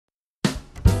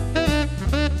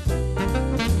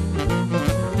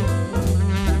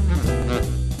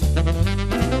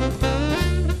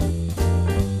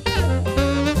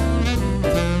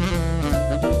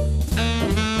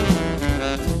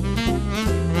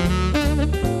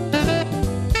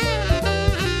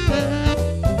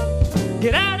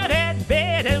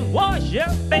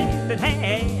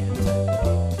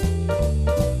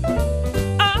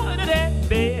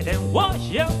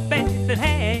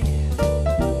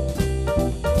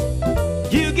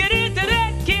You get into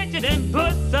that kitchen and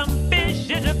put some fish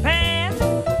in a pan.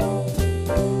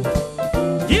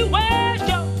 You wear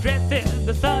short dresses,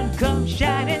 the sun comes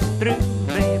shining through,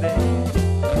 baby.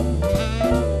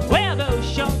 Wear those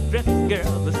short dresses,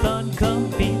 girl, the sun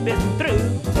comes peeping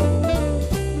through.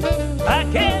 I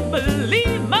can't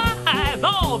believe my eyes,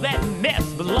 all that mess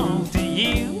belongs to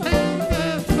you.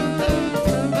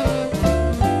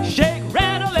 Shake,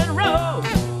 rattle, and roll.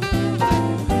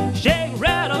 Shake,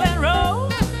 rattle, and roll.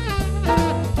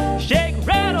 Shake,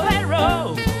 rattle, and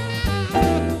roll.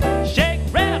 Shake,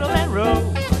 rattle, and roll.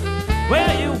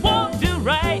 Well, you won't do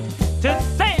right to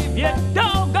save your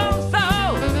doggone soul.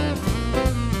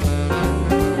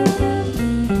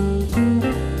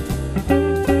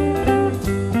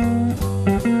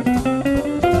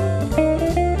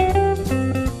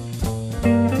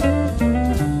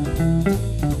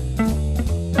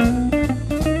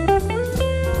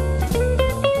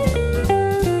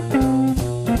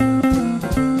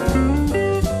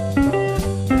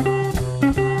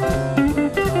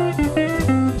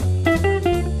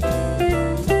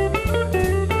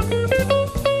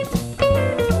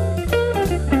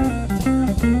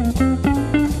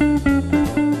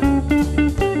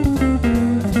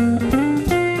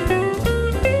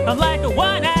 I'm like a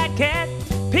one-eyed cat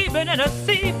peeping in a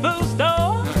seafood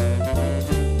store.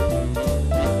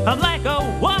 I'm like a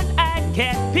one-eyed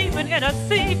cat peeping in a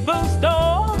seafood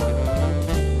store.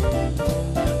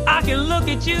 I can look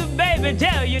at you, baby,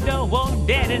 tell you don't want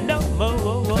daddy no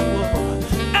more.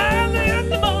 Early in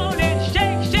the morning,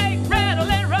 shake, shake, rattle,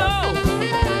 and roll.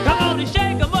 Come on and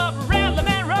shake 'em up, rattle 'em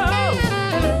and roll.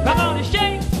 Come on and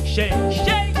shake, shake,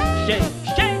 shake, shake,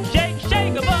 shake, shake,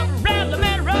 shake 'em up, rattle 'em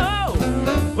and roll.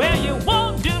 Well, you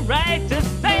won't do right to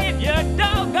save your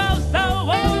doggone soul.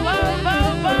 Whoa, whoa, whoa,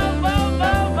 whoa, whoa,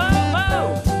 whoa, whoa, whoa.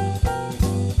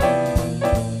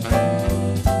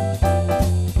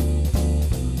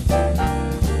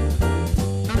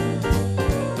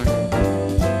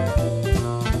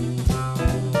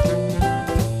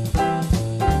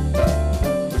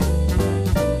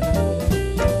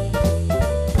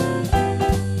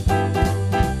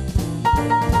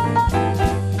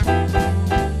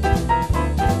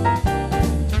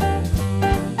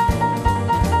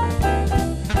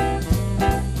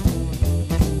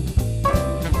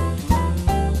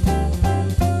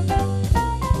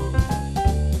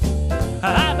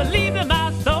 I believe in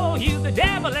my soul, you the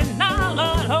devil and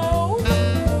nylon hole.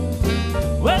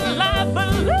 Well, I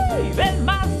believe in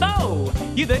my soul,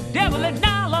 you the devil and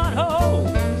nylon hole.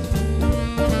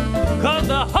 'Cause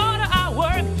the heart